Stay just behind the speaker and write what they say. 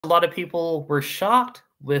A lot of people were shocked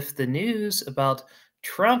with the news about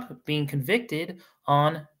Trump being convicted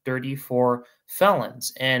on 34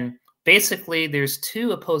 felons. And basically, there's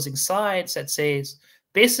two opposing sides that says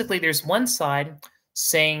basically there's one side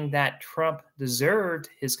saying that Trump deserved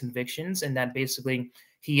his convictions and that basically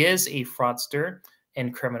he is a fraudster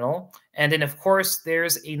and criminal. And then, of course,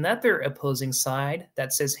 there's another opposing side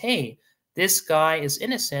that says, hey, this guy is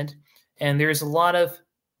innocent. And there's a lot of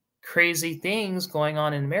crazy things going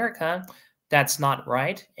on in America that's not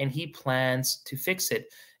right, and he plans to fix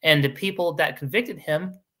it. And the people that convicted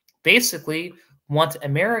him basically want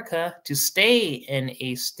America to stay in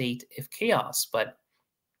a state of chaos. But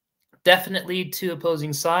definitely two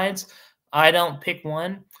opposing sides. I don't pick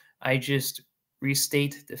one. I just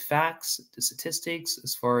restate the facts, the statistics,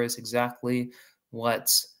 as far as exactly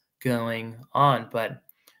what's going on. But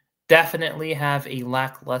definitely have a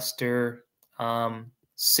lackluster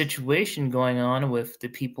situation going on with the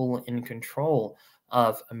people in control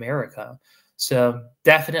of America. So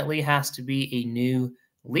definitely has to be a new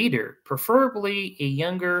leader, preferably a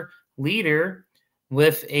younger leader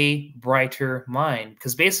with a brighter mind.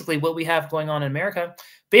 Because basically what we have going on in America,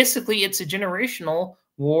 basically it's a generational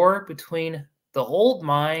war between the old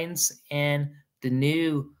minds and the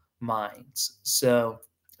new minds. So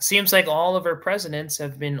seems like all of our presidents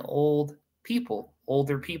have been old people,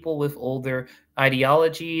 older people with older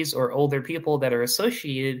ideologies, or older people that are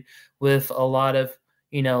associated with a lot of,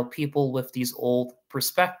 people with these old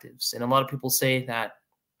perspectives. And a lot of people say that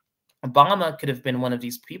Obama could have been one of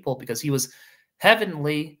these people because he was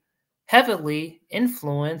heavily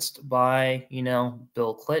influenced by,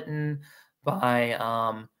 Bill Clinton,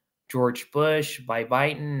 by George Bush, by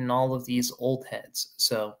Biden, and all of these old heads.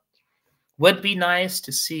 So would be nice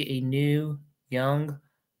to see a new young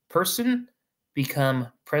person become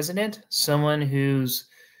president, someone who's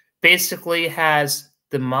basically has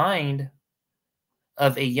the mind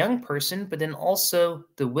of a young person, but then also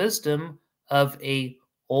the wisdom of a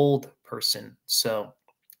old person. So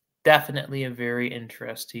definitely a very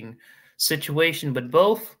interesting situation. But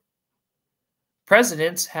both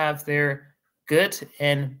presidents have their good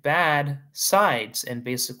and bad sides and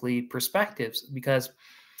basically perspectives, because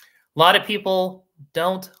a lot of people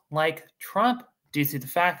don't like Trump due to the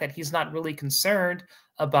fact that he's not really concerned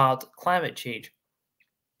about climate change.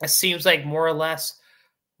 It seems like more or less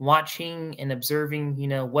watching and observing,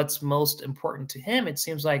 what's most important to him, it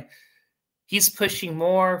seems like he's pushing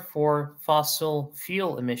more for fossil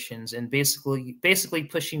fuel emissions and basically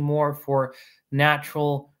pushing more for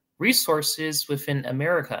natural resources within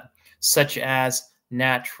America, such as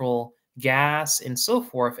natural gas and so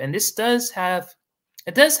forth. And this does have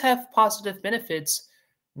positive benefits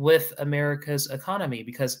with America's economy,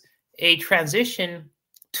 because a transition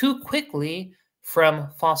too quickly from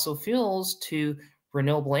fossil fuels to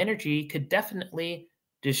renewable energy could definitely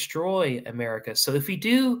destroy America. So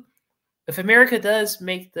if America does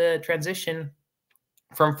make the transition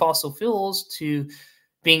from fossil fuels to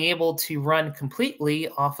being able to run completely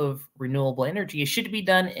off of renewable energy, it should be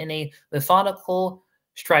done in a methodical,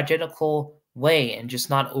 strategical way and just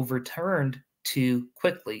not overturned too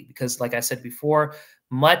quickly. Because like I said before,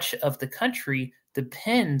 much of the country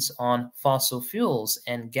depends on fossil fuels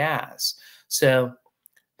and gas. So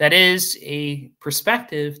that is a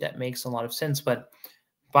perspective that makes a lot of sense. But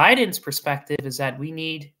Biden's perspective is that we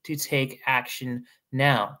need to take action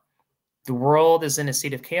now. The world is in a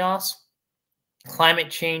state of chaos. Climate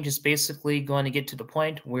change is basically going to get to the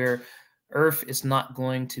point where Earth is not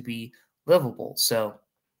going to be livable. So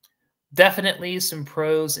definitely some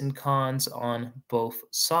pros and cons on both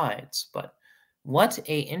sides. But what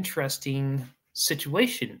a interesting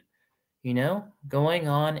situation, going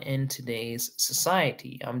on in today's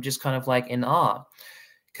society. I'm just kind of like in awe,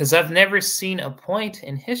 because I've never seen a point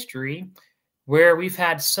in history where we've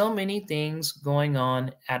had so many things going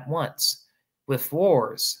on at once, with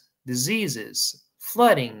wars, diseases,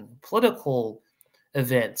 flooding, political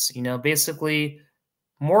events, basically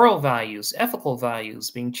moral values, ethical values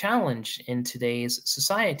being challenged in today's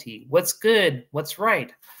society. What's good? What's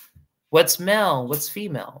right? What's male? What's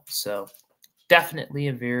female? So definitely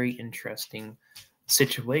a very interesting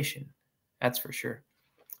situation. That's for sure.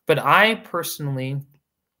 But I personally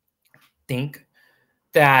think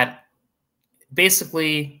that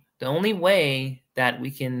basically the only way that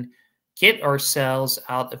we can get ourselves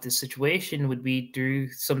out of this situation would be through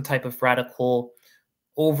some type of radical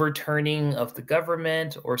overturning of the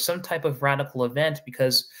government or some type of radical event,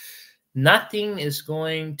 because nothing is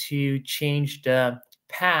going to change the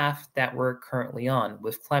path that we're currently on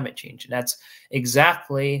with climate change. And that's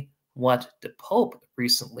exactly what the Pope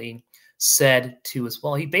recently said too as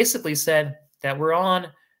well. He basically said that we're on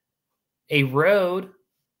a road,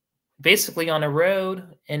 basically on a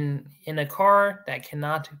road in a car that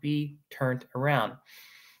cannot be turned around.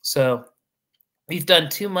 So we've done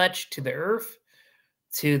too much to the earth,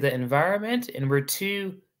 to the environment, and we're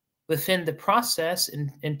too within the process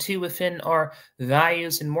and too within our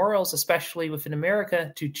values and morals, especially within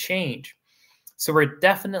America, to change. So we're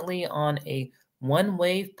definitely on a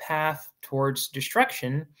one-way path towards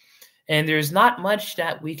destruction, and there's not much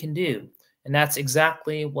that we can do. And that's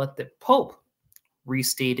exactly what the Pope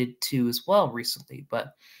restated too as well recently.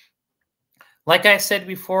 But like I said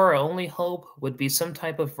before, our only hope would be some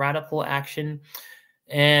type of radical action.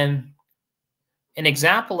 And an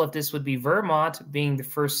example of this would be Vermont being the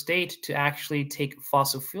first state to actually take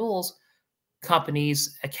fossil fuels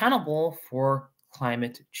companies accountable for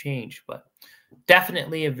climate change. But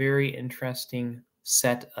definitely a very interesting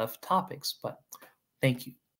set of topics. But thank you.